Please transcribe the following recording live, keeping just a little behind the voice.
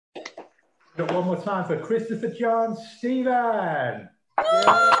Got one more time for Christopher John Stephen.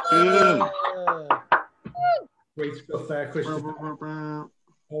 Yeah. Great stuff there, Christopher.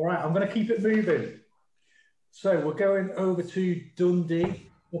 All right, I'm going to keep it moving. So we're going over to Dundee,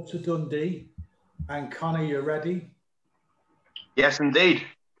 up to Dundee. And Conor, you ready? Yes, indeed.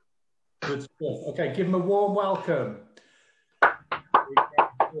 Good stuff. Okay, give him a warm welcome.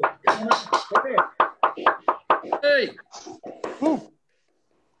 Hey.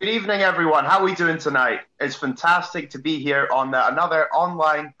 Good evening, everyone. How are we doing tonight? It's fantastic to be here on another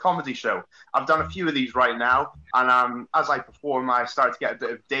online comedy show. I've done a few of these right now, and as I perform, I start to get a bit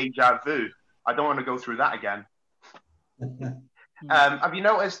of deja vu. I don't want to go through that again. Have you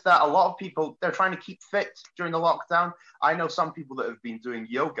noticed that a lot of people, they're trying to keep fit during the lockdown? I know some people that have been doing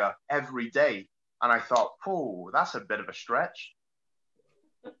yoga every day, and I thought, oh, that's a bit of a stretch.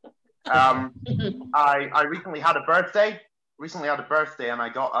 I recently had a birthday. And I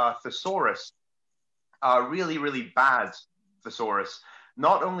got a thesaurus, a really, really bad thesaurus.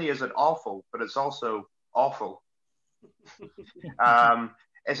 Not only is it awful, but it's also awful.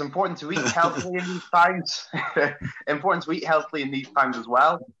 It's important to eat healthily in these times. Important to eat healthily in these times as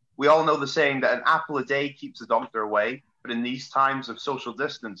well. We all know the saying that an apple a day keeps the doctor away. But in these times of social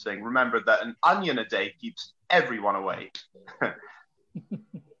distancing, remember that an onion a day keeps everyone away.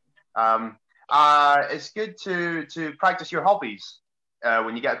 It's good to practice your hobbies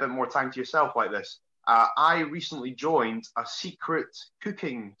when you get a bit more time to yourself like this. I recently joined a secret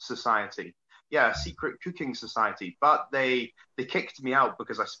cooking society. Yeah, a secret cooking society. But they kicked me out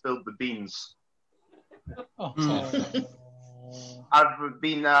because I spilled the beans. I'm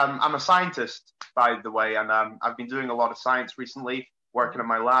a scientist, by the way, and I've been doing a lot of science recently, working in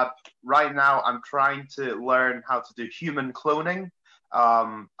my lab. Right now, I'm trying to learn how to do human cloning.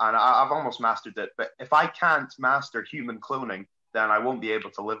 And I've almost mastered it. But if I can't master human cloning, then I won't be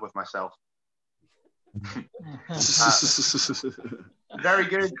able to live with myself. Very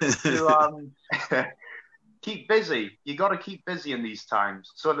good to keep busy. You got to keep busy in these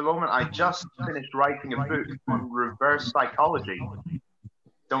times. So at the moment, I just finished writing a book on reverse psychology.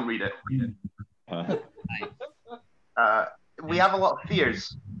 Don't read it. We have a lot of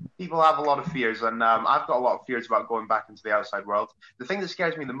fears. People have a lot of fears, and I've got a lot of fears about going back into the outside world. The thing that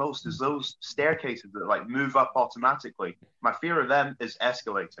scares me the most is those staircases that like move up automatically. My fear of them is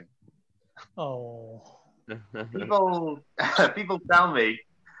escalating. Oh. People tell me,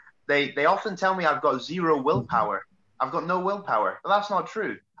 they often tell me I've got zero willpower. I've got no willpower, but that's not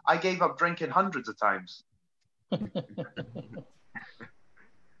true. I gave up drinking hundreds of times.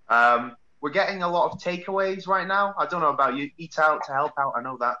 We're getting a lot of takeaways right now. I don't know about you. Eat out to help out. I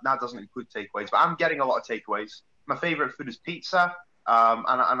know that doesn't include takeaways, but I'm getting a lot of takeaways. My favorite food is pizza,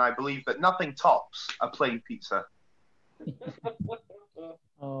 and I believe that nothing tops a plain pizza.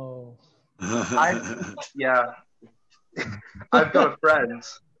 Oh. Yeah. I've got a friend.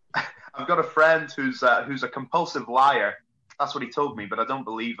 I've got a friend who's a compulsive liar. That's what he told me, but I don't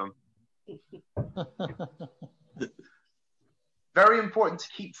believe him. Very important to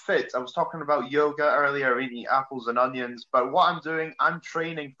keep fit. I was talking about yoga earlier, eating apples and onions, but what I'm doing, I'm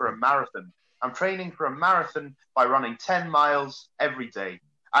training for a marathon. I'm training for a marathon by running 10 miles every day.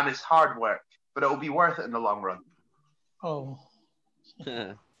 And it's hard work, but it'll be worth it in the long run. Oh.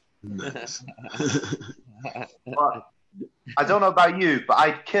 Nice. But I don't know about you, but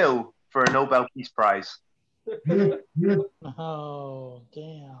I'd kill for a Nobel Peace Prize. Oh,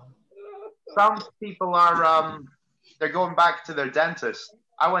 damn. Some people are they're going back to their dentist.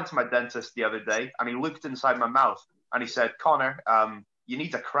 I went to my dentist the other day, and he looked inside my mouth, and he said, "Conor, you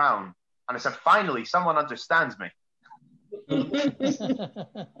need a crown." And I said, "Finally, someone understands me."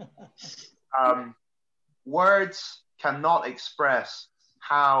 Words cannot express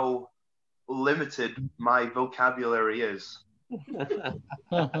how limited my vocabulary is.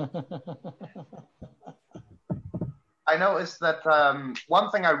 I noticed that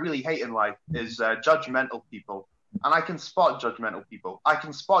one thing I really hate in life is judgmental people. And I can spot judgmental people. I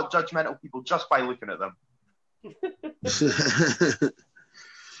can spot judgmental people just by looking at them.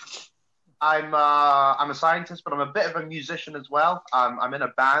 I'm a scientist, but I'm a bit of a musician as well. I'm in a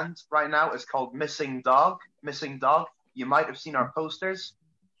band right now. It's called Missing Dog. Missing Dog. You might have seen our posters.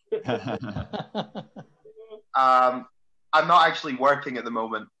 I'm not actually working at the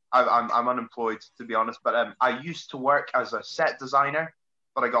moment. I'm unemployed, to be honest. But I used to work as a set designer,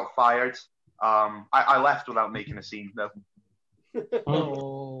 but I got fired. I left without making a scene, though.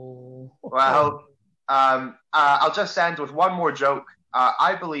 Oh. Well, I'll just end with one more joke.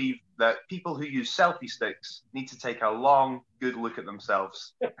 I believe that people who use selfie sticks need to take a long, good look at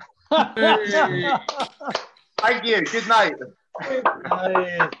themselves. Thank you. Good night.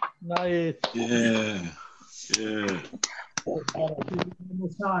 Nice. Nice. Yeah. Yeah. One more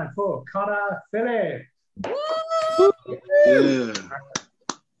time for Conor Phillips. Yeah.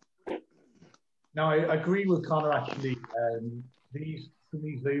 Now, I agree with Conor, actually. These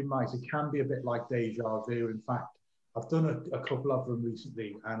Zoom nights, it can be a bit like deja vu. In fact, I've done a couple of them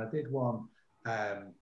recently, and I did one